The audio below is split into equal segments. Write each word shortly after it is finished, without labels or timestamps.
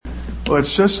Well,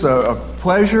 it's just a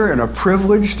pleasure and a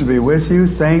privilege to be with you.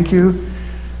 Thank you.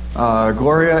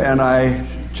 Gloria and I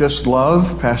just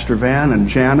love Pastor Van and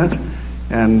Janet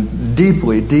and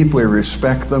deeply, deeply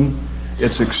respect them.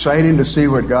 It's exciting to see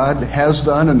what God has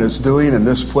done and is doing in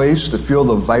this place, to feel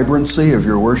the vibrancy of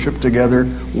your worship together.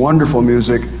 Wonderful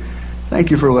music. Thank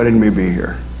you for letting me be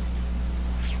here.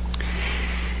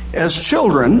 As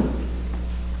children,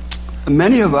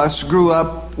 many of us grew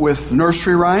up with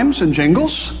nursery rhymes and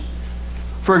jingles.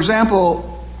 For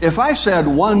example, if I said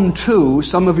 1, 2,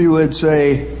 some of you would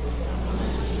say,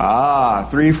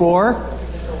 3, 4.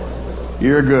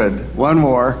 You're good. One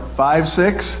more. 5,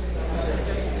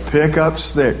 6. Pick up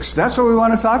sticks. That's what we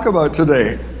want to talk about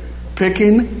today.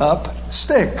 Picking up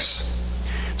sticks.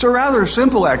 It's a rather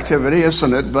simple activity,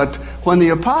 isn't it? But when the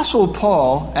Apostle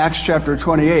Paul, Acts chapter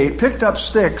 28, picked up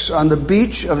sticks on the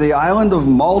beach of the island of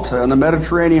Malta in the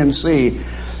Mediterranean Sea,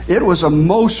 it was a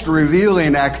most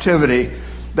revealing activity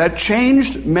that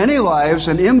changed many lives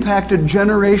and impacted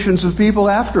generations of people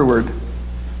afterward.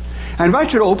 I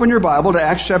invite you to open your Bible to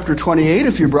Acts chapter 28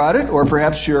 if you brought it, or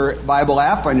perhaps your Bible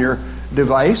app on your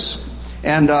device.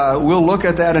 And we'll look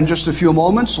at that in just a few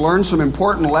moments, learn some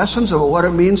important lessons about what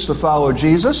it means to follow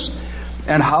Jesus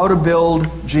and how to build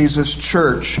Jesus'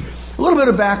 church. A little bit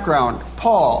of background.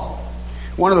 Paul,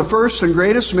 one of the first and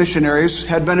greatest missionaries,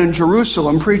 had been in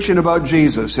Jerusalem preaching about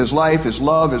Jesus, his life, his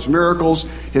love, his miracles,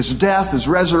 his death, his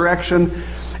resurrection.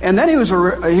 And then he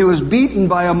was beaten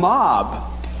by a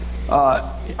mob,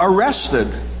 arrested,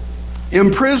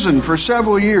 imprisoned for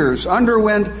several years,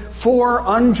 underwent 4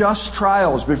 unjust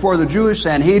trials before the Jewish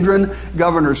Sanhedrin,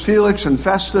 Governors Felix and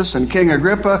Festus and King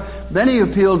Agrippa. Then he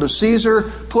appealed to Caesar,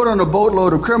 put on a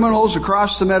boatload of criminals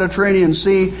across the Mediterranean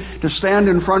Sea to stand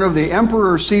in front of the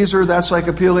Emperor Caesar. That's like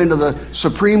appealing to the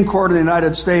Supreme Court of the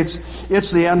United States.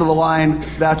 It's the end of the line.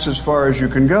 That's as far as you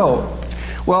can go.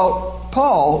 Well,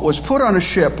 Paul was put on a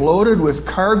ship loaded with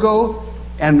cargo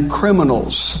and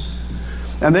criminals.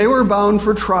 And they were bound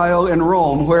for trial in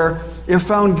Rome, where, if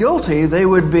found guilty, they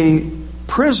would be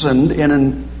imprisoned in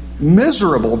a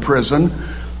miserable prison.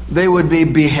 They would be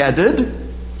beheaded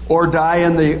or die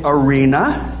in the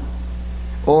arena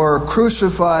or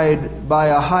crucified by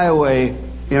a highway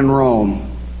in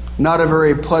Rome. Not a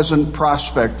very pleasant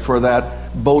prospect for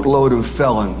that boatload of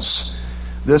felons.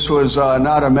 This was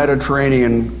not a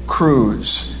Mediterranean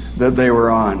cruise that they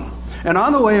were on. And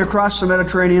on the way across the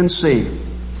Mediterranean Sea,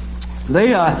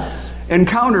 they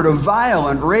encountered a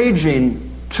violent,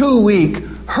 raging, 2-week,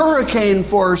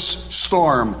 hurricane-force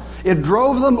storm. It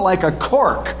drove them like a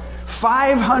cork,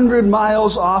 500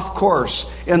 miles off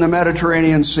course in the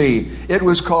Mediterranean Sea. It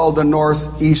was called the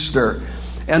Northeaster.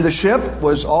 And the ship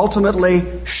was ultimately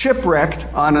shipwrecked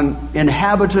on an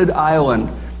inhabited island.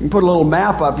 You can put a little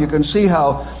map up. You can see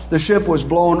how the ship was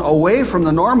blown away from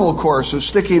the normal course of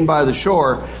sticking by the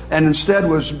shore, and instead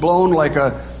was blown like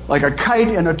a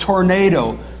kite in a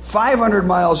tornado, 500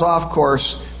 miles off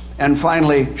course, and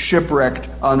finally shipwrecked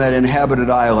on that inhabited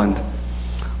island.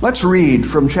 Let's read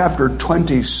from chapter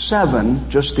 27,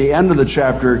 just the end of the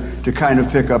chapter, to kind of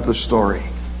pick up the story.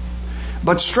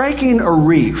 But striking a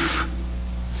reef,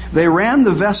 they ran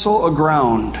the vessel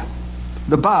aground.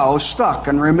 The bow stuck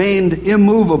and remained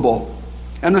immovable,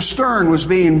 and the stern was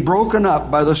being broken up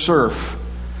by the surf.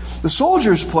 The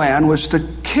soldiers' plan was to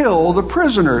kill the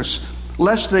prisoners,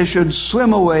 lest they should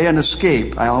swim away and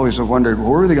escape. I always have wondered,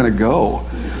 where are they going to go?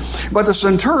 But the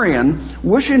centurion,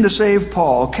 wishing to save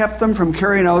Paul, kept them from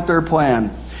carrying out their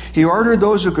plan. He ordered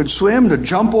those who could swim to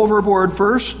jump overboard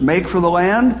first, make for the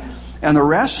land, and the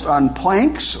rest on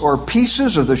planks or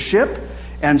pieces of the ship.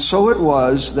 And so it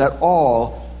was that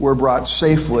all were brought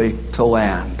safely to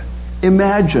land.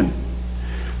 Imagine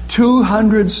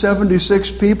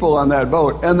 276 people on that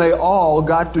boat, and they all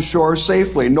got to shore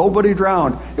safely. Nobody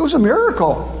drowned. It was a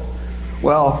miracle.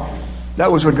 Well,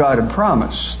 that was what God had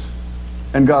promised,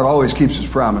 and God always keeps His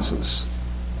promises.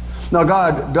 Now,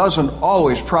 God doesn't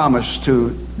always promise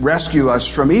to rescue us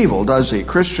from evil, does He?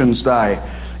 Christians die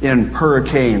in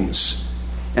hurricanes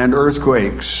and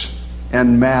earthquakes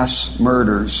and mass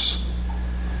murders.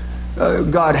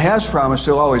 God has promised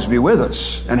He'll always be with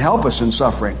us and help us in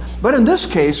suffering. But in this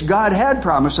case, God had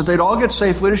promised that they'd all get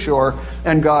safely to shore,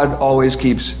 and God always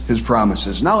keeps His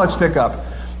promises. Now let's pick up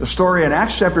the story in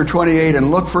Acts chapter 28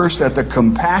 and look first at the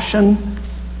compassion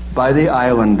by the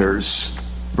islanders.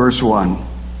 Verse 1.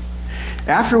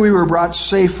 After we were brought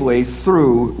safely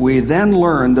through, we then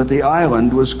learned that the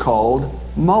island was called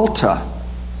Malta.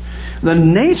 The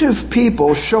native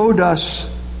people showed us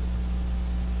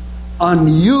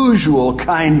unusual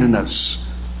kindness,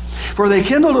 for they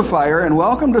kindled a fire and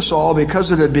welcomed us all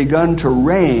because it had begun to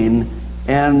rain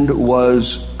and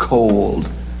was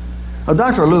cold. Now,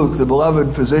 Dr. Luke, the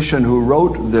beloved physician who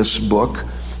wrote this book,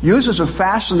 uses a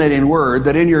fascinating word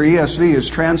that in your ESV is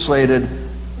translated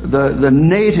the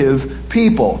native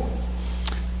people.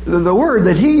 The word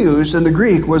that he used in the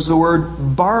Greek was the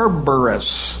word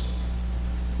barbarous.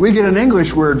 We get an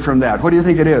English word from that. What do you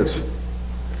think it is?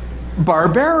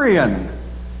 Barbarian.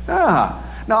 Now,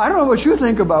 I don't know what you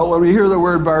think about when we hear the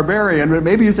word barbarian, but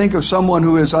maybe you think of someone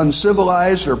who is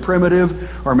uncivilized or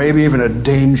primitive, or maybe even a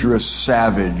dangerous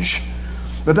savage.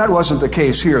 But that wasn't the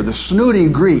case here. The snooty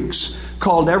Greeks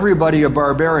called everybody a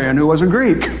barbarian who wasn't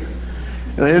Greek.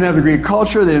 They didn't have the Greek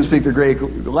culture, they didn't speak the Greek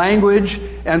language,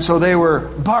 and so they were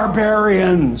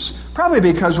barbarians. Probably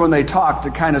because when they talked,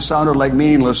 it kind of sounded like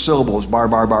meaningless syllables. Bar,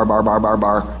 bar, bar, bar, bar, bar,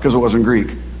 bar, because it wasn't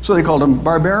Greek. So they called them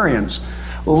barbarians.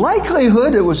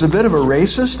 Likelihood it was a bit of a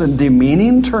racist and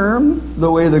demeaning term, the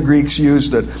way the Greeks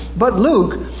used it. But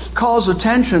Luke calls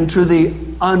attention to the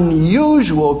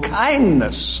unusual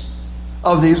kindness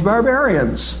of these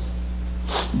barbarians.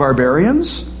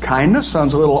 Barbarians? Kindness?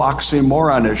 Sounds a little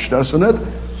oxymoronish, doesn't it?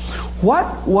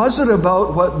 What was it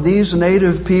about what these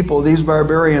native people, these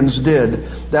barbarians, did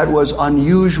that was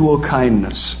unusual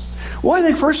kindness? Well, I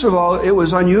think first of all, it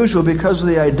was unusual because of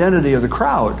the identity of the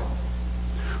crowd.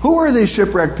 Who were these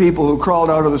shipwrecked people who crawled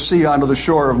out of the sea onto the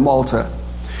shore of Malta?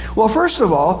 Well, first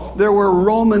of all, there were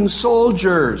Roman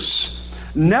soldiers.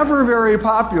 Never very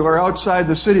popular outside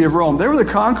the city of Rome. They were the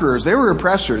conquerors. They were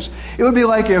oppressors. It would be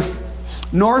like if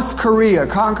North Korea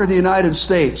conquered the United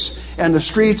States and the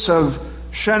streets of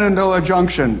Shenandoah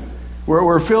Junction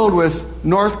were filled with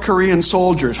North Korean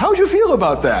soldiers. How would you feel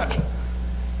about that?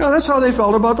 That's how they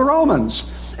felt about the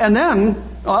Romans. And then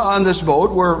on this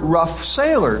boat were rough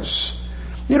sailors,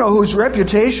 whose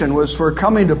reputation was for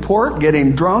coming to port,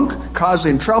 getting drunk,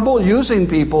 causing trouble, using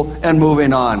people, and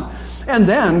moving on. And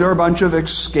then there were a bunch of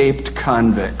escaped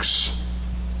convicts.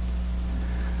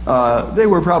 They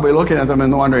were probably looking at them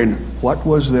and wondering, what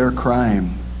was their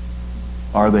crime?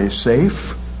 Are they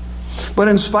safe? But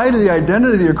in spite of the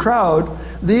identity of the crowd,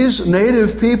 these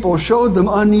native people showed them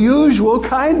unusual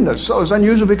kindness. So it was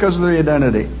unusual because of their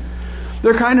identity.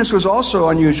 Their kindness was also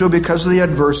unusual because of the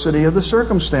adversity of the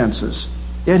circumstances.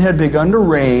 It had begun to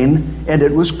rain and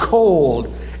it was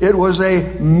cold. It was a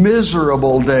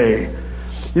miserable day.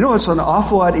 It's an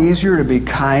awful lot easier to be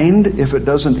kind if it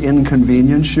doesn't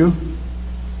inconvenience you.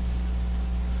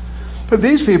 But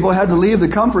these people had to leave the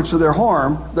comforts of their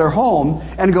home,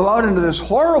 and go out into this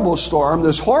horrible storm,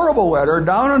 this horrible weather,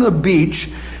 down on the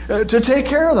beach to take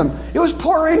care of them. It was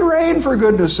pouring rain, for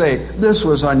goodness sake. This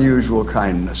was unusual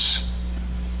kindness.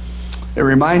 It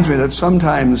reminds me that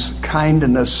sometimes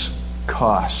kindness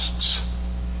costs.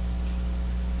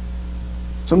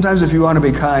 Sometimes if you want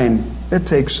to be kind, it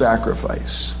takes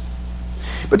sacrifice.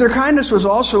 But their kindness was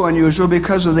also unusual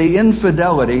because of the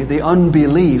infidelity, the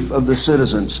unbelief of the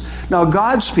citizens. Now,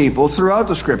 God's people throughout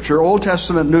the Scripture, Old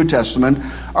Testament, New Testament,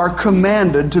 are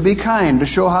commanded to be kind, to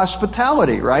show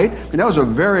hospitality, right? That was a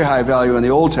very high value in the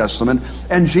Old Testament.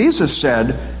 And Jesus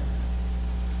said,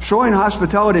 showing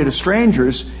hospitality to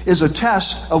strangers is a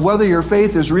test of whether your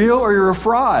faith is real or you're a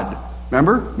fraud.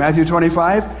 Remember, Matthew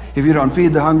 25? If you don't feed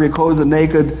the hungry, clothe the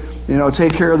naked,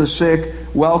 take care of the sick,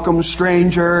 welcome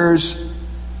strangers,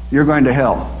 you're going to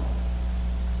hell.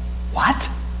 What?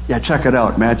 Yeah, check it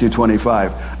out, Matthew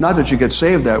 25. Not that you get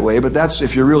saved that way, but that's,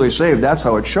 if you're really saved, that's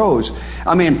how it shows.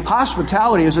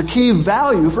 Hospitality is a key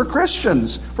value for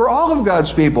Christians, for all of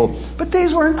God's people. But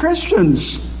these weren't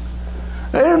Christians.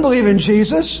 They didn't believe in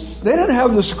Jesus. They didn't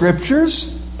have the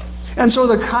Scriptures. And so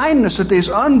the kindness that these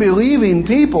unbelieving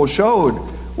people showed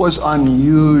was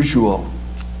unusual.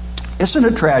 Isn't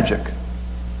it tragic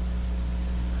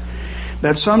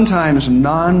that sometimes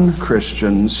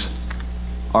non-Christians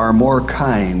are more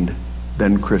kind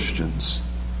than Christians?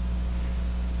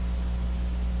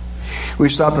 We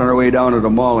stopped on our way down at a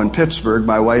mall in Pittsburgh.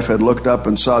 My wife had looked up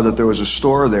and saw that there was a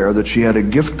store there that she had a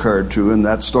gift card to, and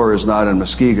that store is not in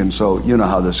Muskegon, so you know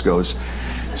how this goes.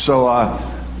 So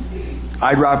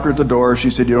I dropped her at the door.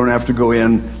 She said, "You don't have to go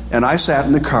in." And I sat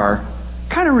in the car,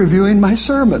 kind of reviewing my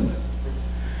sermon.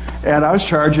 And I was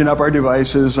charging up our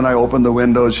devices, and I opened the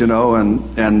windows, and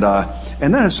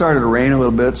then it started to rain a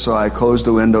little bit, so I closed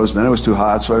the windows, and then it was too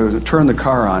hot, so I turned the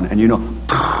car on, and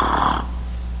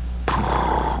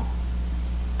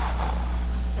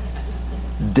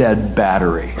dead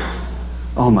battery.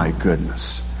 Oh my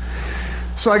goodness.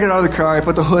 So I get out of the car, I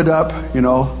put the hood up,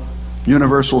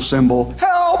 universal symbol,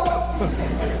 help!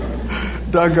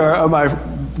 Dug my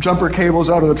jumper cables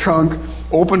out of the trunk,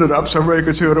 opened it up so everybody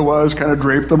could see what it was, kind of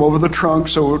draped them over the trunk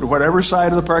so whatever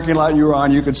side of the parking lot you were on,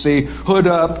 you could see, hood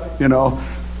up,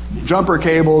 jumper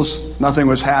cables, nothing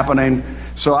was happening.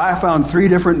 So I found 3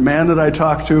 different men that I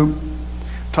talked to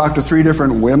 3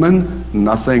 different women,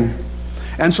 nothing.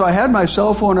 And so I had my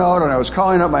cell phone out and I was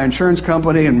calling up my insurance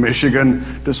company in Michigan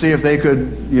to see if they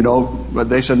could, but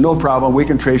they said, no problem, we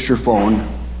can trace your phone.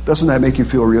 Doesn't that make you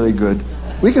feel really good?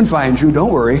 We can find you,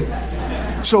 don't worry.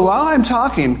 So while I'm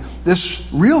talking, this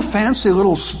real fancy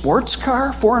little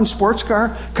foreign sports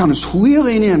car, comes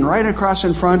wheeling in right across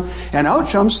in front, and out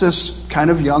jumps this kind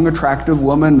of young, attractive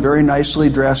woman, very nicely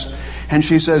dressed, and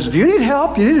she says, do you need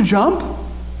help? You need to jump?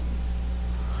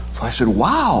 So I said,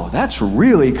 wow, that's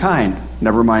really kind.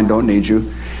 Never mind, don't need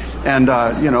you. And,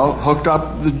 hooked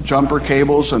up the jumper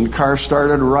cables and the car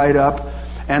started right up.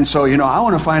 And so, I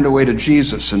want to find a way to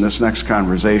Jesus in this next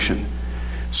conversation.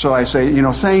 So I say,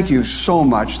 thank you so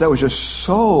much. That was just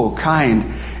so kind.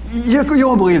 You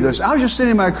won't believe this. I was just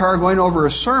sitting in my car going over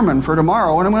a sermon for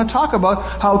tomorrow, and I'm going to talk about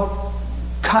how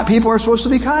people are supposed to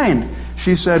be kind.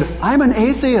 She said, I'm an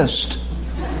atheist.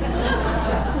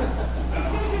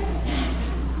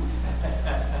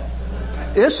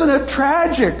 Isn't it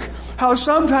tragic how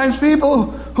sometimes people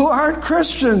who aren't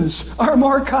Christians are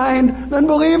more kind than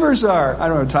believers are? I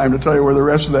don't have time to tell you where the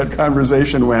rest of that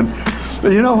conversation went.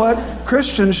 But you know what?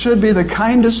 Christians should be the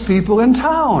kindest people in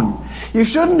town. You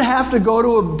shouldn't have to go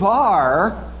to a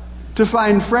bar to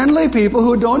find friendly people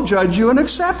who don't judge you and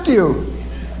accept you.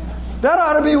 That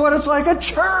ought to be what it's like at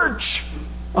church.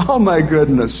 Oh my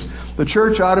goodness. The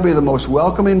church ought to be the most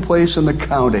welcoming place in the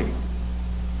county.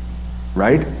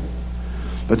 Right?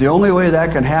 But the only way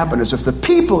that can happen is if the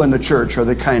people in the church are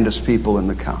the kindest people in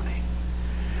the county.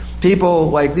 People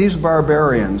like these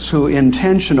barbarians who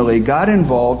intentionally got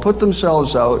involved, put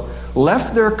themselves out,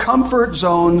 left their comfort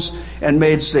zones, and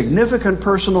made significant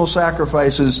personal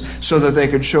sacrifices so that they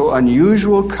could show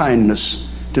unusual kindness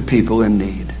to people in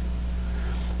need.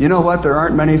 You know what? There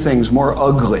aren't many things more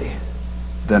ugly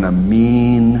than a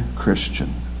mean Christian.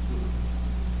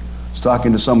 I was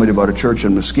talking to somebody about a church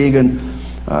in Muskegon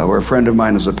where a friend of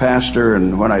mine is a pastor,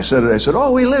 and when I said it, I said,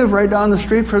 oh, we live right down the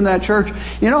street from that church.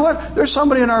 You know what? There's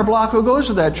somebody in our block who goes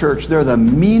to that church. They're the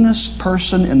meanest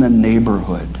person in the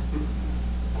neighborhood.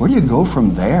 Where do you go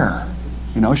from there?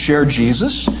 Share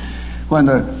Jesus? When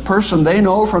the person they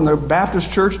know from the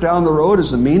Baptist church down the road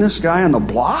is the meanest guy on the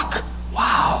block?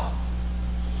 Wow.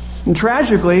 And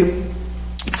tragically,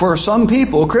 for some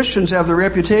people, Christians have the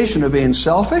reputation of being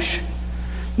selfish,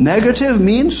 negative,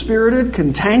 mean-spirited,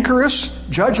 cantankerous,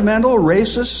 judgmental,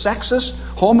 racist, sexist,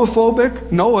 homophobic,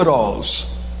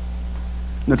 know-it-alls.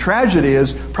 And the tragedy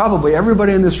is probably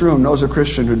everybody in this room knows a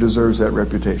Christian who deserves that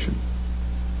reputation.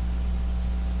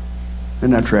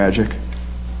 Isn't that tragic?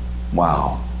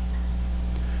 Wow.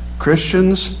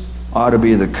 Christians ought to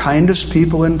be the kindest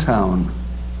people in town,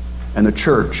 and the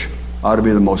church ought to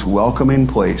be the most welcoming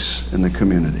place in the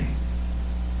community.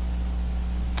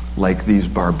 Like these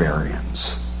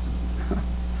barbarians.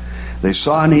 They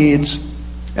saw needs,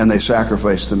 and they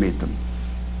sacrificed to meet them.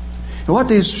 And what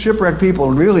these shipwrecked people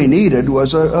really needed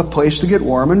was a place to get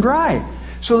warm and dry.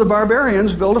 So the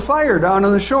barbarians built a fire down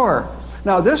on the shore.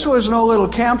 Now, this was no little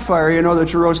campfire,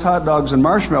 that you roast hot dogs and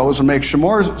marshmallows and make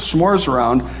s'mores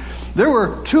around. There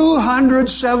were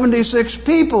 276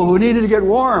 people who needed to get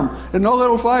warm and no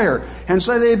little fire. And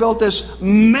so they built this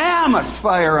mammoth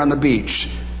fire on the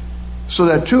beach so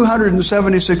that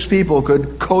 276 people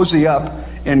could cozy up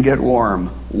and get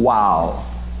warm. Wow.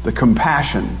 The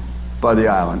compassion by the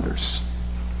islanders.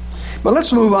 But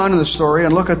let's move on to the story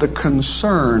and look at the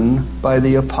concern by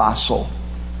the apostle.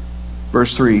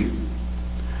 Verse 3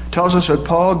 tells us that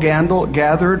Paul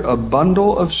gathered a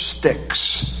bundle of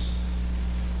sticks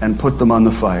and put them on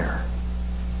the fire.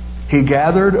 He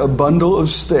gathered a bundle of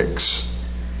sticks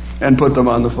and put them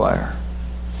on the fire.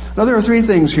 Now there are 3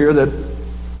 things here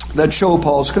that show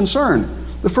Paul's concern.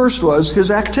 The first was his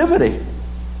activity.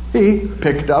 He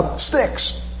picked up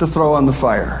sticks to throw on the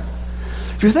fire.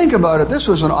 If you think about it, this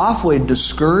was an awfully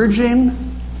discouraging,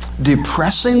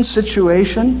 depressing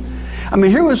situation. I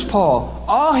mean, here was Paul.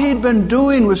 All he'd been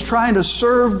doing was trying to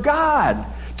serve God,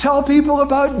 tell people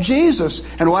about Jesus.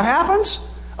 And what happens?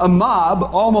 A mob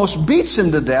almost beats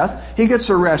him to death. He gets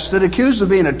arrested, accused of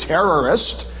being a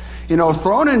terrorist,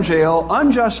 thrown in jail,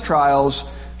 unjust trials,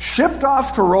 shipped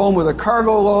off to Rome with a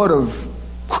cargo load of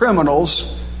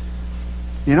criminals.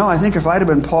 I think if I'd have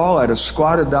been Paul, I'd have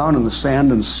squatted down in the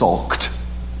sand and sulked.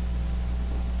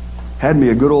 Had me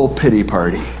a good old pity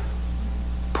party.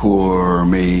 Poor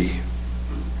me.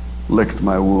 Licked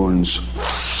my wounds.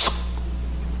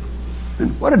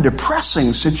 And what a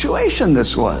depressing situation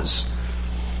this was.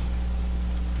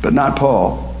 But not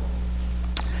Paul.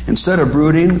 Instead of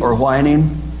brooding or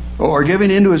whining or giving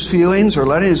in to his feelings or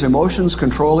letting his emotions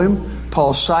control him.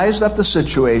 Paul sized up the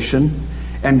situation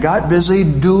and got busy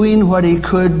doing what he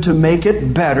could to make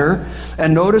it better.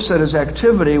 And notice that his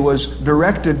activity was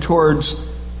directed towards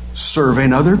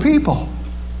serving other people,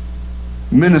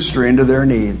 ministering to their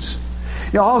needs.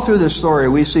 All through this story,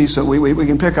 we see we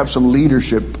can pick up some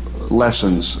leadership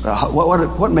lessons.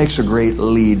 What makes a great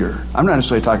leader? I'm not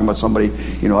necessarily talking about somebody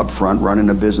up front running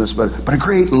a business, but a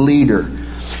great leader.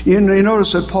 You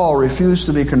notice that Paul refused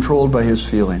to be controlled by his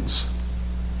feelings.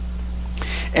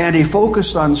 And he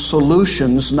focused on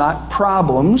solutions, not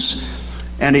problems.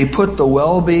 And he put the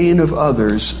well-being of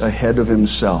others ahead of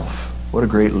himself. What a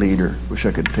great leader. Wish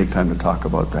I could take time to talk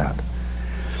about that.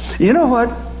 You know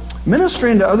what?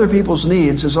 Ministering to other people's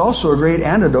needs is also a great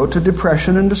antidote to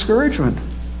depression and discouragement.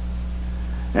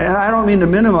 And I don't mean to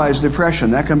minimize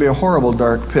depression. That can be a horrible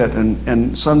dark pit.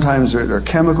 And sometimes there are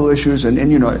chemical issues.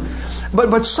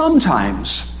 But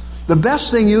sometimes the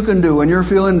best thing you can do when you're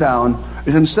feeling down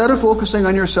is, instead of focusing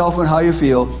on yourself and how you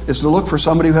feel, is to look for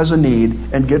somebody who has a need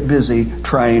and get busy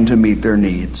trying to meet their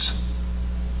needs.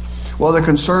 Well, the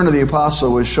concern of the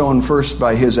apostle was shown first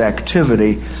by his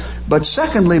activity, but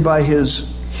secondly by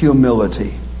his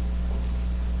humility.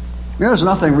 There's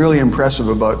nothing really impressive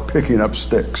about picking up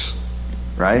sticks,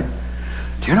 right?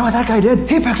 Do you know what that guy did?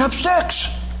 He picked up sticks.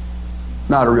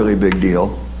 Not a really big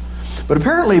deal. But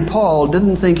apparently Paul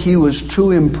didn't think he was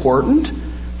too important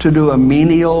to do a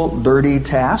menial, dirty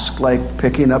task like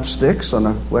picking up sticks on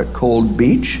a wet, cold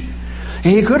beach.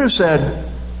 He could have said,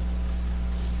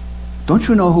 "Don't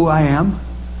you know who I am?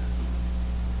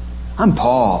 I'm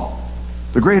Paul,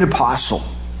 the great apostle.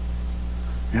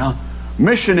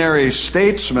 Missionary,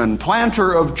 statesman,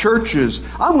 planter of churches.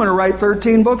 I'm going to write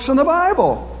 13 books in the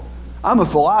Bible. I'm a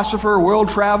philosopher, world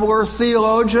traveler,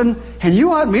 theologian, and you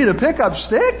want me to pick up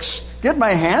sticks? Get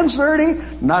my hands dirty?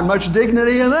 Not much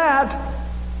dignity in that."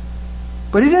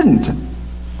 But he didn't.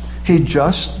 He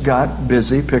just got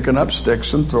busy picking up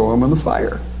sticks and throwing them in the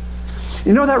fire.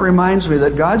 That reminds me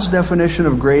that God's definition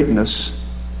of greatness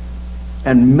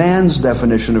and man's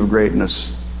definition of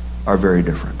greatness are very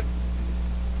different.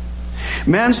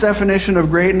 Man's definition of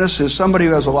greatness is somebody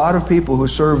who has a lot of people who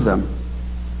serve them.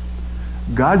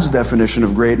 God's definition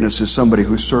of greatness is somebody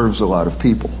who serves a lot of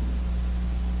people.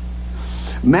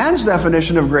 Man's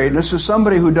definition of greatness is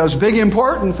somebody who does big,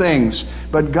 important things.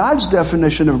 But God's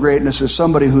definition of greatness is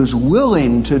somebody who's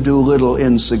willing to do little,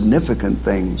 insignificant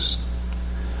things.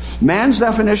 Man's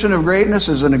definition of greatness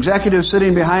is an executive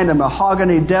sitting behind a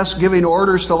mahogany desk giving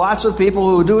orders to lots of people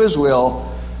who do his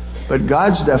will. But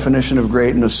God's definition of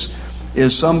greatness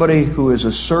is somebody who is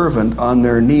a servant on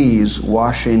their knees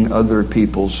washing other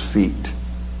people's feet.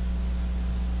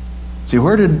 See,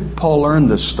 where did Paul learn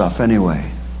this stuff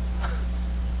anyway?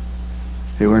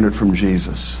 He learned it from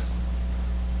Jesus,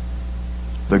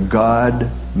 the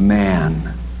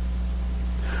God-man,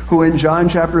 who in John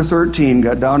chapter 13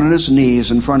 got down on his knees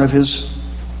in front of his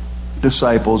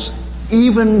disciples,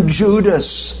 even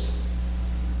Judas,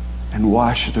 and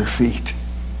washed their feet.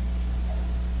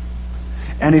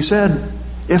 And he said,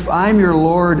 "If I'm your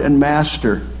Lord and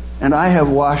Master, and I have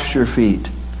washed your feet,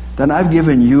 then I've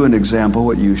given you an example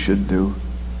what you should do."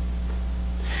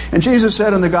 And Jesus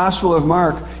said in the Gospel of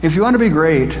Mark, if you want to be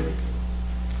great,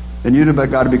 then you've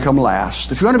got to become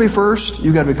last. If you want to be first,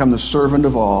 you've got to become the servant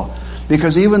of all.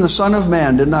 Because even the Son of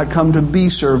Man did not come to be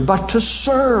served, but to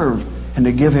serve and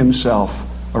to give himself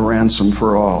a ransom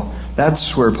for all.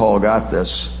 That's where Paul got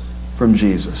this from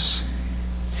Jesus.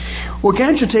 Well,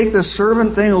 can't you take this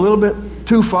servant thing a little bit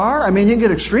too far? I mean, you can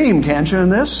get extreme, can't you, in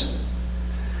this?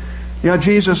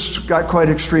 Jesus got quite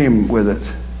extreme with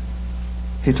it.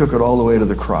 He took it all the way to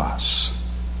the cross.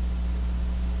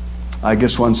 I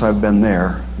guess once I've been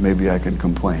there, maybe I can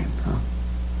complain.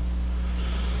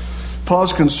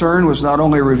 Paul's concern was not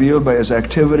only revealed by his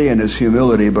activity and his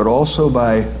humility, but also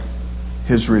by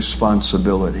his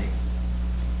responsibility.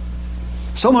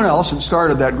 Someone else had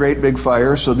started that great big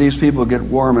fire so these people get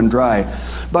warm and dry.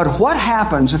 But what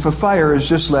happens if a fire is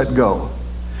just let go?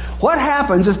 What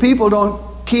happens if people don't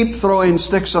keep throwing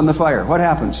sticks on the fire? What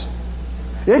happens?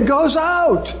 It goes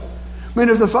out. I mean,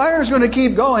 if the fire is going to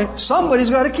keep going,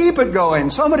 somebody's got to keep it going.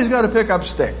 Somebody's got to pick up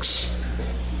sticks.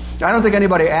 I don't think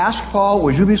anybody asked Paul,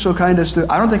 would you be so kind as to...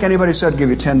 I don't think anybody said, give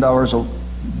you $10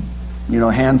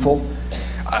 a handful.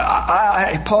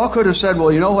 Paul could have said,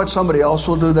 well, you know what? Somebody else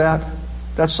will do that.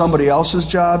 That's somebody else's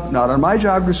job, not on my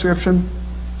job description.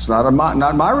 It's not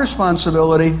my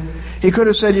responsibility. He could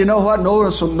have said, you know what?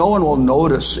 No one will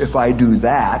notice if I do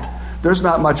that. There's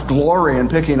not much glory in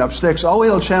picking up sticks. I'll wait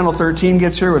till Channel 13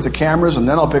 gets here with the cameras, and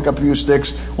then I'll pick up a few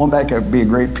sticks. Won't that be a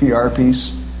great PR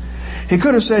piece? He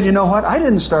could have said, you know what, I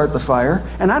didn't start the fire,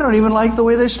 and I don't even like the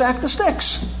way they stack the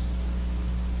sticks.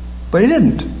 But he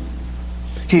didn't.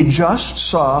 He just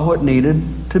saw what needed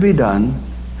to be done,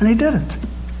 and he did it.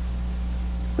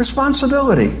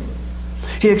 Responsibility.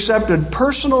 He accepted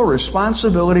personal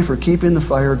responsibility for keeping the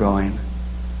fire going.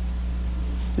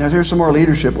 Now, here's some more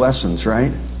leadership lessons,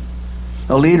 right?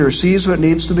 A leader sees what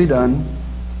needs to be done,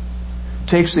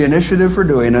 takes the initiative for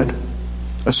doing it,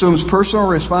 assumes personal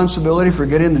responsibility for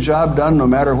getting the job done no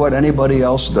matter what anybody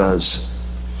else does.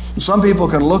 Some people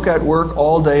can look at work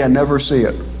all day and never see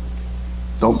it.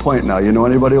 Don't point now. You know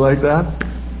anybody like that?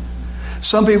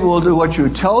 Some people will do what you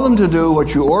tell them to do,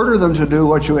 what you order them to do,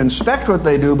 what you inspect what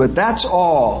they do, but that's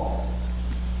all.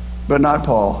 But not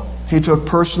Paul. He took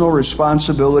personal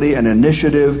responsibility and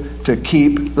initiative to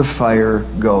keep the fire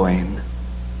going.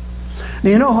 Now,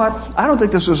 you know what? I don't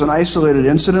think this was an isolated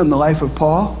incident in the life of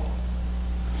Paul.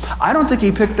 I don't think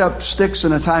he picked up sticks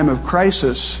in a time of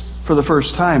crisis for the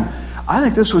first time. I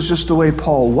think this was just the way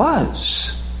Paul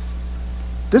was.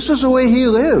 This was the way he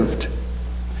lived.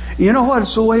 You know what?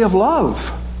 It's a way of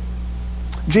love.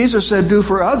 Jesus said, do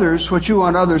for others what you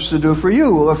want others to do for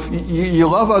you. Well, if you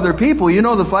love other people, you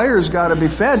know the fire's got to be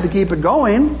fed to keep it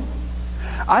going.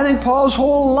 I think Paul's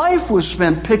whole life was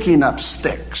spent picking up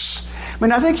sticks. I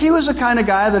mean, I think he was the kind of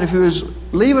guy that if he was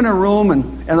leaving a room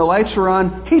and the lights were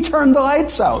on, he turned the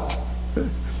lights out.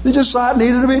 He just saw it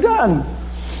needed to be done.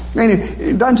 I mean,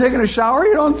 you're done taking a shower,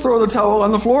 you don't throw the towel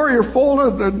on the floor, you fold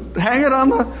it and hang it on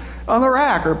the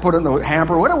rack or put it in the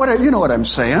hamper. What, you know what I'm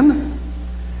saying.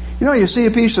 You know, you see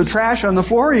a piece of trash on the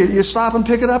floor, you stop and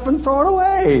pick it up and throw it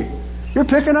away. You're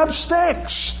picking up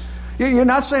sticks. You're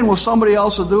not saying, well, somebody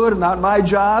else will do it, not my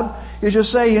job. You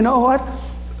just say, you know what?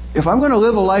 If I'm going to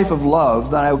live a life of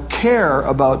love, then I care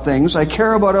about things, I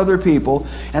care about other people,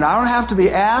 and I don't have to be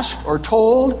asked or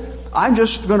told. I'm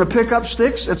just going to pick up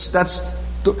sticks.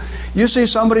 You see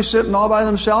somebody sitting all by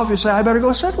themselves, you say, I better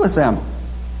go sit with them.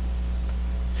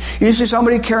 You see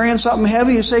somebody carrying something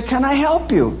heavy, you say, can I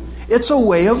help you? It's a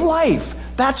way of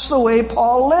life. That's the way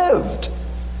Paul lived.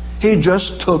 He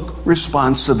just took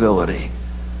responsibility.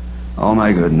 Oh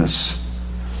my goodness.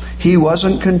 He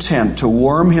wasn't content to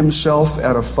warm himself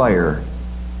at a fire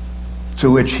to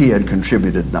which he had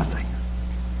contributed nothing.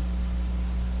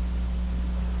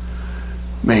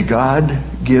 May God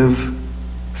give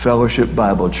Fellowship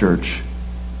Bible Church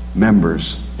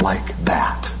members like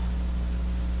that.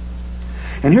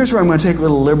 And here's where I'm going to take a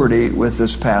little liberty with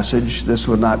this passage. This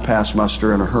would not pass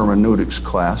muster in a hermeneutics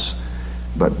class,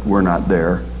 but we're not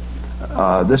there.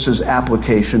 This is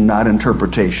application, not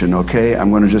interpretation, okay? I'm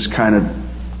going to just kind of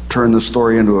turn the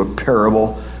story into a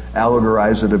parable,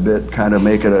 allegorize it a bit, kind of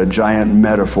make it a giant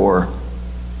metaphor.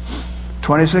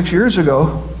 26 years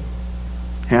ago,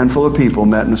 a handful of people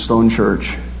met in a stone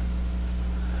church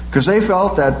because they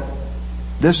felt that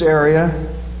this area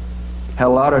had a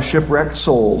lot of shipwrecked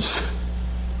souls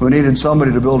who needed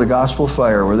somebody to build a gospel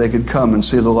fire where they could come and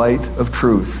see the light of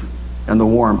truth and the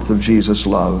warmth of Jesus'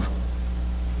 love.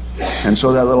 And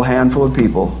so that little handful of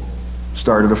people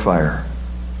started a fire.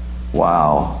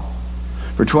 Wow.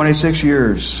 For 26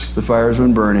 years, the fire's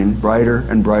been burning brighter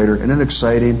and brighter. Isn't it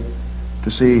exciting to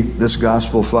see this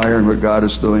gospel fire and what God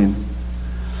is doing?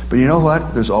 But you know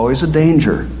what? There's always a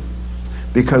danger,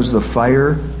 because the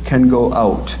fire can go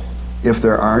out if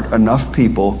there aren't enough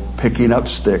people picking up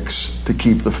sticks to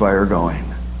keep the fire going.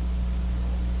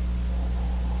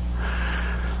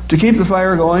 To keep the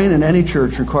fire going in any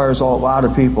church requires a lot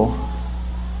of people.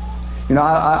 You know,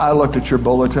 I looked at your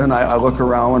bulletin. I look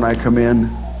around when I come in.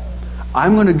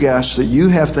 I'm going to guess that you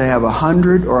have to have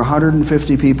 100 or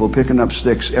 150 people picking up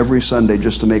sticks every Sunday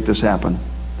just to make this happen.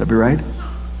 That'd be right?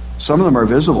 Some of them are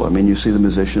visible. I mean, you see the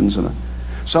musicians. And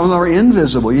some of them are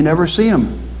invisible. You never see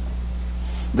them.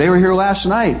 They were here last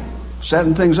night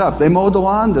setting things up. They mowed the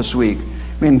lawn this week.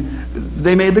 I mean,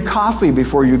 they made the coffee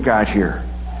before you got here.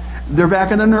 They're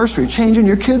back in the nursery changing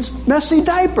your kid's messy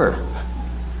diaper.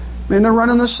 I mean, they're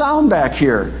running the sound back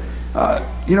here.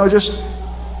 Just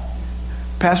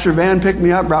Pastor Van picked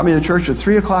me up, brought me to church at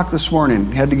 3 o'clock this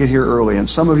morning. Had to get here early, and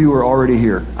some of you were already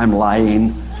here. I'm lying.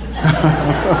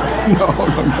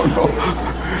 No.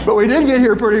 But we did get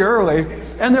here pretty early,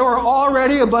 and there were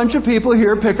already a bunch of people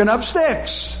here picking up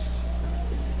sticks.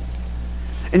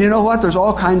 And you know what? There's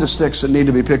all kinds of sticks that need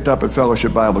to be picked up at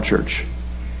Fellowship Bible Church.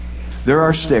 There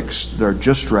are sticks that are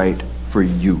just right for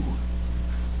you.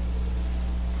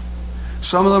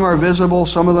 Some of them are visible.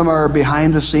 Some of them are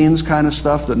behind the scenes kind of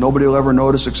stuff that nobody will ever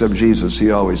notice except Jesus.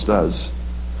 He always does.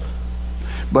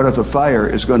 But if the fire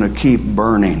is going to keep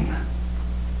burning,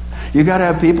 you got to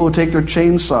have people who take their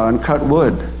chainsaw and cut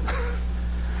wood.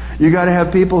 You got to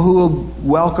have people who will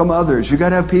welcome others. You got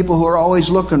to have people who are always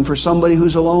looking for somebody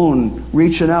who's alone,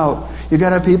 reaching out. You got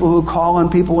to have people who call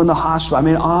on people in the hospital. I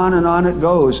mean, on and on it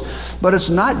goes. But it's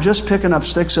not just picking up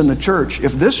sticks in the church.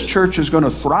 If this church is going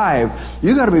to thrive,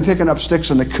 you got to be picking up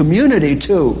sticks in the community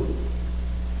too.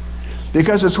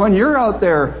 Because it's when you're out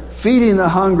there feeding the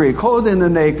hungry, clothing the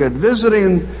naked,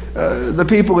 visiting the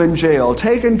people in jail,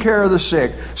 taking care of the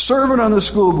sick, serving on the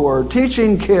school board,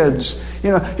 teaching kids,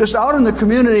 just out in the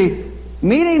community,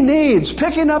 meeting needs,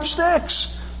 picking up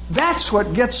sticks. That's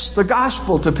what gets the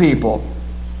gospel to people.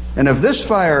 And if this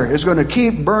fire is going to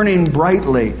keep burning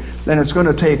brightly, then it's going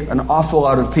to take an awful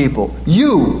lot of people,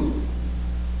 you,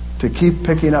 to keep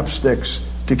picking up sticks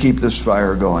to keep this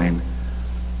fire going.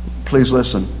 Please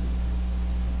listen.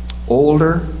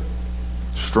 Older,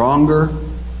 stronger,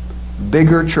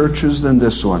 bigger churches than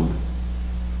this one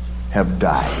have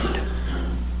died.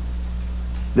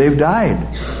 They've died.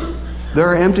 There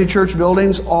are empty church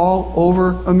buildings all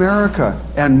over America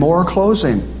and more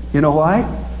closing. You know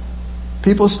why?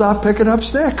 People stopped picking up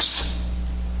sticks.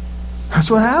 That's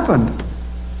what happened.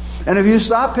 And if you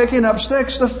stop picking up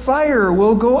sticks, the fire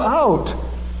will go out.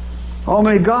 Oh,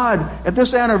 may God, at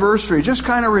this anniversary, just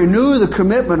kind of renew the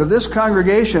commitment of this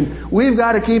congregation. We've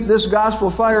got to keep this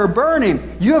gospel fire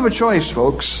burning. You have a choice,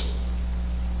 folks.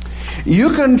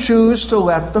 You can choose to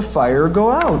let the fire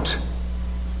go out.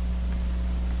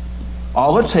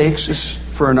 All it takes is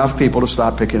for enough people to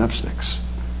stop picking up sticks.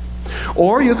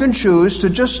 Or you can choose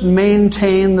to just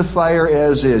maintain the fire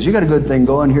as is. You got a good thing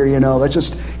going here, Let's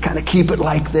just kind of keep it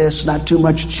like this, not too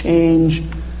much change.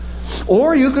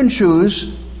 Or you can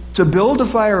choose to build the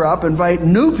fire up, invite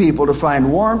new people to find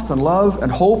warmth and love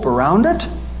and hope around it.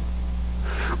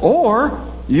 Or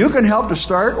you can help to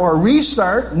start or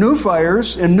restart new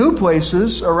fires in new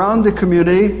places around the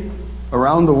community,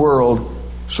 around the world,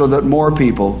 so that more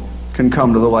people can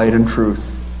come to the light and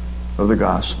truth of the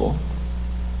gospel.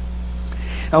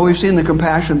 Now, we've seen the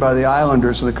compassion by the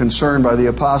islanders and the concern by the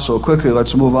apostle. Quickly,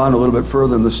 let's move on a little bit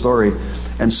further in the story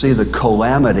and see the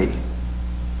calamity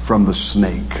from the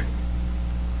snake.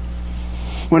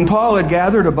 When Paul had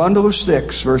gathered a bundle of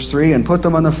sticks, verse 3, and put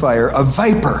them on the fire, a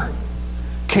viper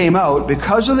came out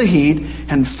because of the heat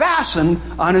and fastened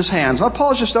on his hands. Now,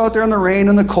 Paul's just out there in the rain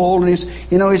and the cold, and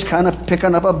he's kind of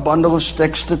picking up a bundle of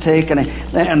sticks to take, and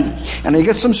he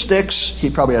gets some sticks. He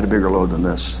probably had a bigger load than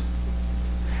this.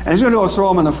 And he's going to go throw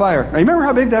them in the fire. Now, you remember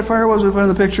how big that fire was we put in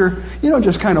the picture? You don't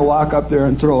just kind of walk up there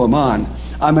and throw them on.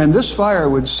 I mean, this fire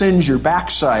would singe your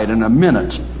backside in a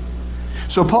minute.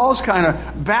 So Paul's kind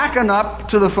of backing up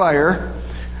to the fire,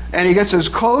 and he gets as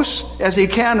close as he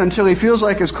can until he feels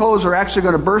like his clothes are actually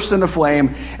going to burst into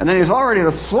flame, and then he's all ready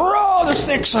to throw the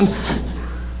sticks. And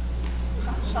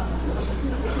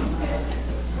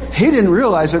he didn't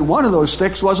realize that one of those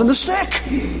sticks wasn't a stick.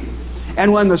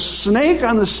 And when the snake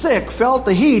on the stick felt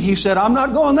the heat, he said, "I'm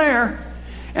not going there."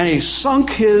 And he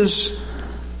sunk his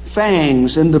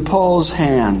fangs into Paul's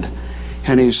hand.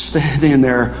 And he's standing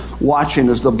there watching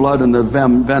as the blood and the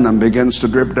venom begins to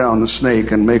drip down the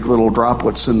snake and make little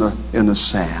droplets in the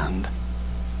sand.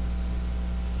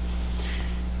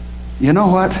 You know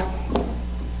what?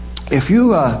 If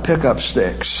you pick up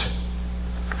sticks,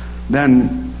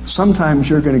 then sometimes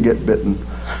you're going to get bitten.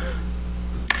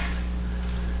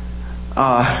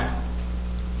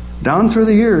 Down through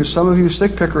the years, some of you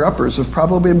stick picker-uppers have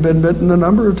probably been bitten a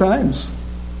number of times.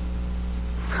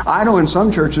 I know in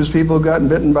some churches people have gotten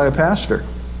bitten by a pastor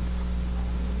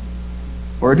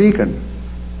or a deacon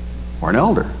or an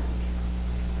elder.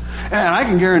 And I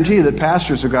can guarantee that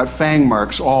pastors have got fang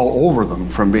marks all over them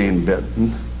from being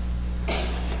bitten.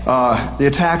 The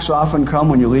attacks often come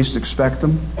when you least expect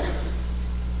them,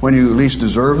 when you least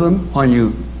deserve them, when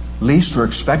you least were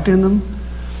expecting them.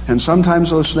 And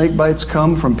sometimes those snake bites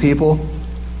come from people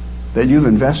that you've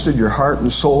invested your heart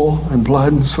and soul and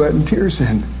blood and sweat and tears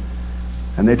in.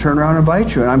 And they turn around and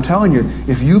bite you. And I'm telling you,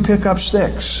 if you pick up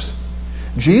sticks,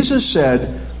 Jesus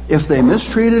said, if they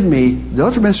mistreated me,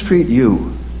 they'll mistreat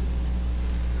you.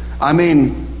 I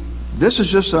mean, this is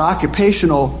just an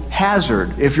occupational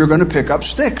hazard. If you're going to pick up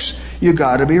sticks, you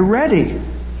got to be ready.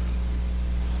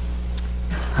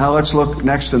 Now let's look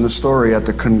next in the story at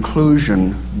the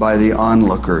conclusion by the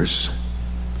onlookers.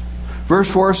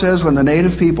 Verse 4 says, when the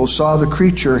native people saw the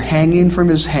creature hanging from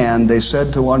his hand, they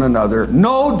said to one another,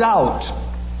 no doubt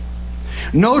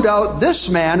this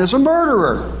man is a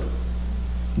murderer.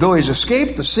 Though he's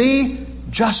escaped the sea,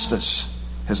 justice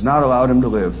has not allowed him to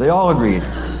live. They all agreed.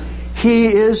 He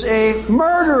is a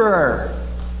murderer.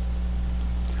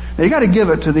 Now you got to give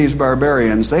it to these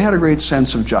barbarians. They had a great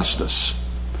sense of justice.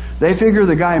 They figure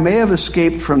the guy may have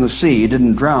escaped from the sea,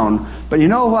 didn't drown, but you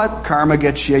know what? Karma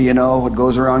gets you, you know, what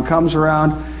goes around comes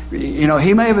around. You know,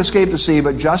 he may have escaped the sea,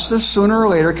 but justice sooner or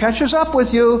later catches up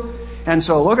with you. And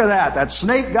so look at that. That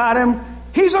snake got him.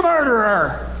 He's a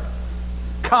murderer.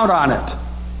 Count on it.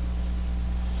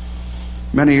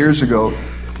 Many years ago,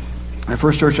 my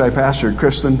first church I pastored,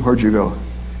 Kristen, where'd you go?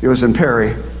 It was in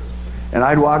Perry. And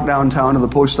I'd walk downtown to the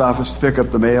post office to pick up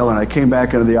the mail, and I came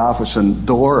back into the office, and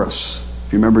Dolores,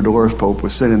 if you remember Dolores Pope,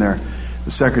 was sitting there,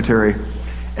 the secretary.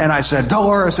 And I said,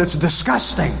 Dolores, it's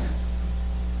disgusting.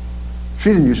 She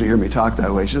didn't usually hear me talk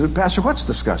that way. She said, Pastor, what's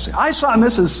disgusting? I saw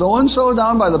Mrs. So-and-so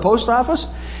down by the post office,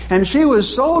 and she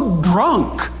was so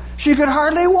drunk, she could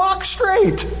hardly walk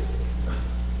straight.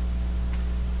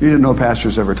 You didn't know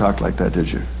pastors ever talked like that,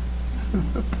 did you?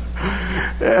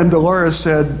 And Dolores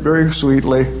said very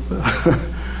sweetly,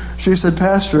 she said,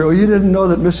 Pastor, you didn't know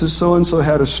that Mrs. So-and-so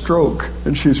had a stroke,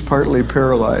 and she's partly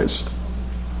paralyzed.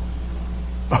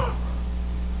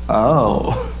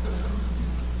 Oh.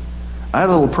 I had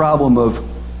a little problem of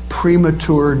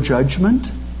premature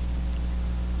judgment.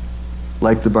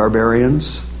 Like the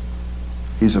barbarians,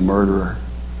 he's a murderer.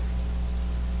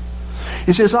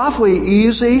 You see, it's awfully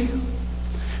easy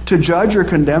to judge or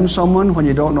condemn someone when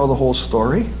you don't know the whole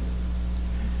story.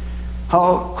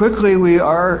 How quick we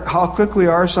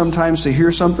are sometimes to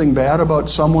hear something bad about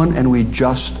someone and we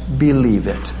just believe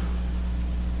it.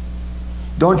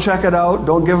 Don't check it out.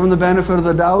 Don't give them the benefit of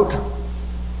the doubt.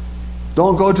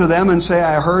 Don't go to them and say,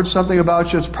 I heard something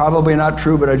about you. It's probably not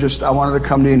true, but I wanted to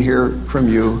come to you and hear from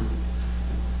you.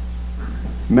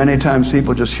 Many times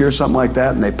people just hear something like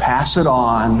that and they pass it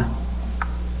on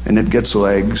and it gets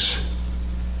legs.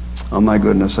 Oh my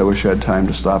goodness, I wish I had time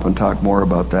to stop and talk more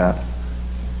about that.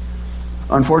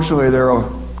 Unfortunately, there are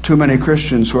too many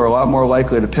Christians who are a lot more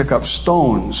likely to pick up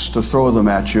stones to throw them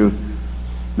at you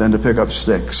than to pick up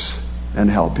sticks and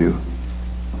help you.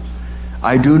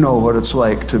 I do know what it's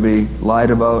like to be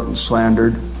lied about and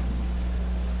slandered.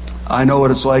 I know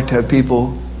what it's like to have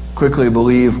people quickly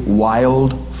believe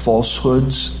wild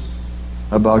falsehoods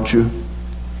about you.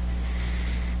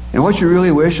 And what you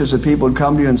really wish is that people would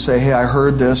come to you and say, hey, I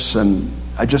heard this and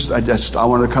I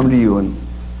want to come to you, and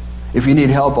if you need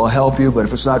help, I'll help you, but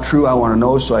if it's not true, I want to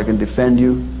know so I can defend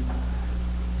you.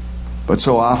 But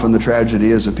so often the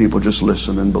tragedy is that people just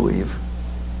listen and believe.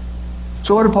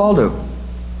 So what did Paul do?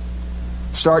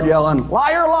 Start yelling,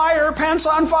 liar, liar, pants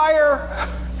on fire?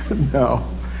 No.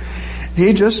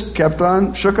 He just kept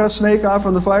on, shook a snake off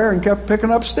from the fire and kept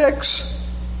picking up sticks.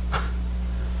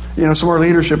 You know, some more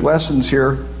leadership lessons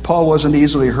here. Paul wasn't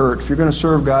easily hurt. If you're going to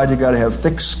serve God, you've got to have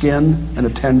thick skin and a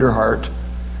tender heart.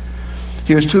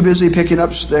 He was too busy picking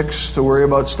up sticks to worry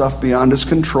about stuff beyond his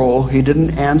control. He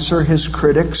didn't answer his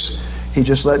critics. He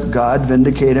just let God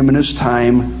vindicate him in his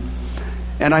time.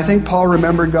 And I think Paul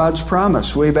remembered God's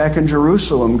promise. Way back in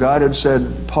Jerusalem, God had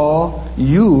said, Paul,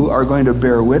 you are going to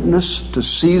bear witness to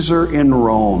Caesar in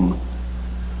Rome.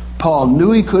 Paul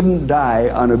knew he couldn't die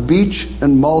on a beach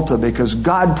in Malta because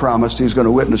God promised he was going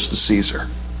to witness to Caesar.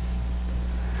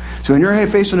 So when you're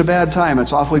facing a bad time,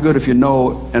 it's awfully good if you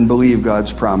know and believe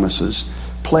God's promises.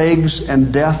 Plagues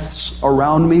and deaths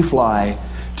around me fly,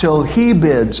 till he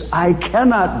bids, I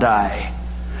cannot die.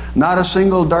 Not a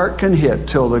single dart can hit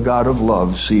till the God of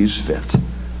love sees fit.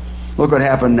 Look what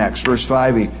happened next. Verse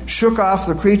 5, he shook off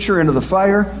the creature into the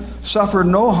fire, suffered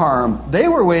no harm. They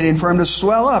were waiting for him to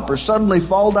swell up or suddenly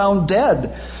fall down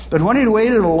dead. But when he'd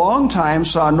waited a long time,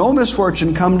 saw no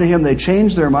misfortune come to him, they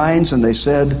changed their minds and they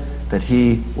said that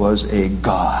he was a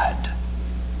god.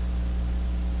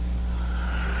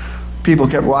 People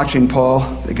kept watching Paul.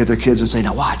 They get their kids and say,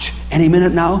 now watch, any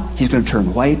minute now, he's going to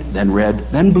turn white, then red,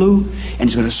 then blue, and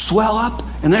he's going to swell up,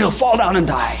 and then he'll fall down and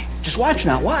die. Just watch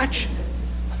now, watch.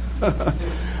 But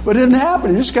it didn't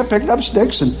happen. He just kept picking up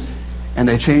sticks, and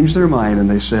they changed their mind, and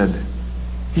they said,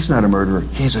 he's not a murderer,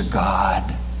 he's a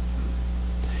god.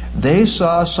 They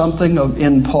saw something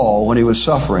in Paul when he was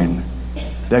suffering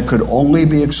that could only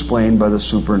be explained by the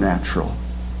supernatural.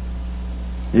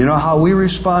 You know, how we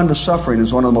respond to suffering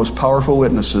is one of the most powerful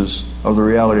witnesses of the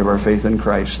reality of our faith in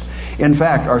Christ. In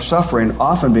fact, our suffering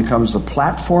often becomes the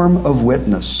platform of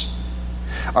witness.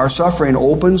 Our suffering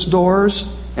opens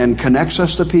doors and connects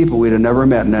us to people we'd have never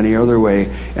met in any other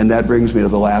way. And that brings me to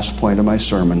the last point of my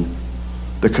sermon,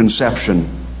 the conception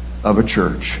of a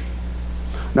church.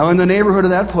 Now, in the neighborhood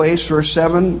of that place, verse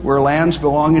 7, were lands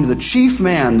belonging to the chief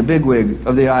man, the bigwig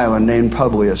of the island, named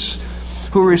Publius,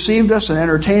 who received us and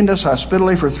entertained us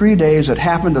hospitably for 3 days. It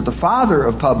happened that the father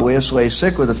of Publius lay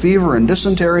sick with a fever and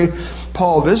dysentery.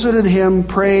 Paul visited him,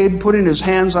 prayed, putting his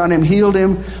hands on him, healed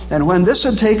him. And when this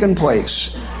had taken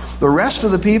place, The rest of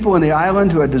the people in the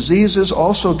island who had diseases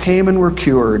also came and were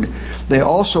cured. They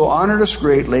also honored us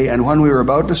greatly, and when we were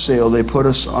about to sail, they put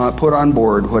on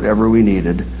board whatever we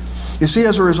needed. You see,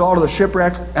 as a result of the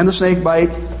shipwreck and the snake bite,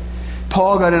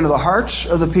 Paul got into the hearts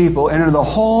of the people and into the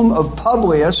home of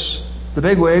Publius, the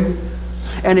bigwig,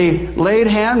 and he laid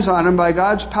hands on him. By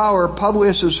God's power,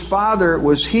 Publius's father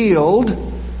was healed,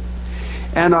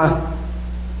 and a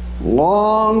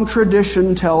long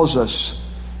tradition tells us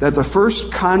that the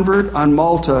first convert on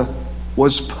Malta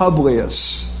was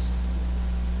Publius.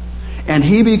 And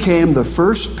he became the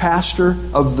first pastor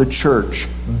of the church,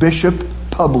 Bishop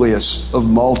Publius of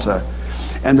Malta.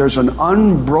 And there's an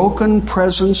unbroken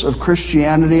presence of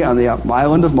Christianity on the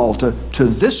island of Malta to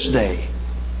this day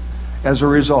as a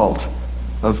result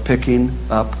of picking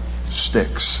up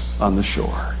sticks on the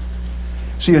shore.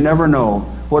 So you never know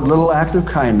what little act of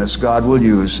kindness God will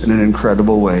use in an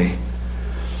incredible way.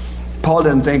 Paul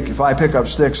didn't think, if I pick up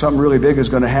sticks, something really big is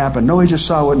going to happen. No, he just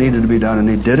saw what needed to be done, and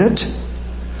he did it.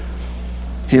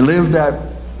 He lived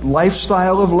that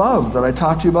lifestyle of love that I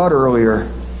talked to you about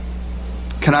earlier.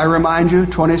 Can I remind you,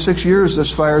 26 years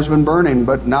this fire's been burning,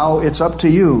 but now it's up to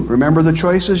you. Remember the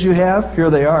choices you have? Here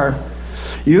they are.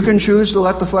 You can choose to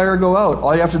let the fire go out.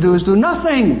 All you have to do is do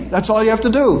nothing. That's all you have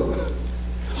to do.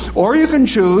 Or you can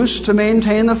choose to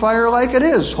maintain the fire like it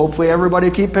is. Hopefully everybody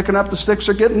keep picking up the sticks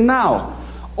they're getting now.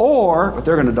 But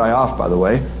they're going to die off, by the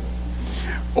way.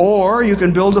 Or you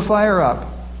can build the fire up.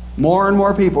 More and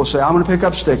more people say, I'm going to pick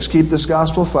up sticks, keep this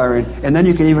gospel firing. And then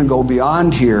you can even go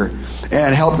beyond here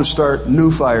and help to start new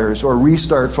fires or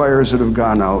restart fires that have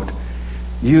gone out.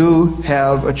 You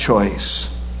have a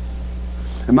choice.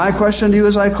 And my question to you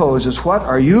as I close is, what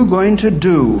are you going to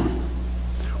do?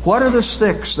 What are the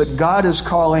sticks that God is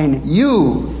calling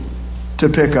you to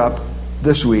pick up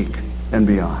this week and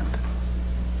beyond?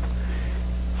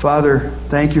 Father,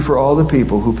 thank you for all the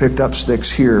people who picked up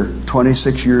sticks here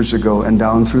 26 years ago and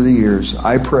down through the years.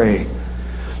 I pray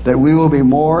that we will be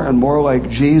more and more like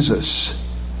Jesus.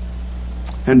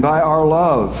 And by our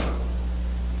love,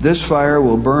 this fire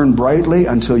will burn brightly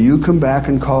until you come back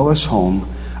and call us home.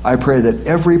 I pray that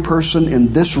every person in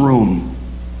this room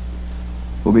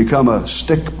will become a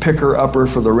stick picker-upper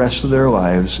for the rest of their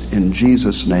lives. In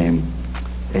Jesus' name,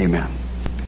 amen.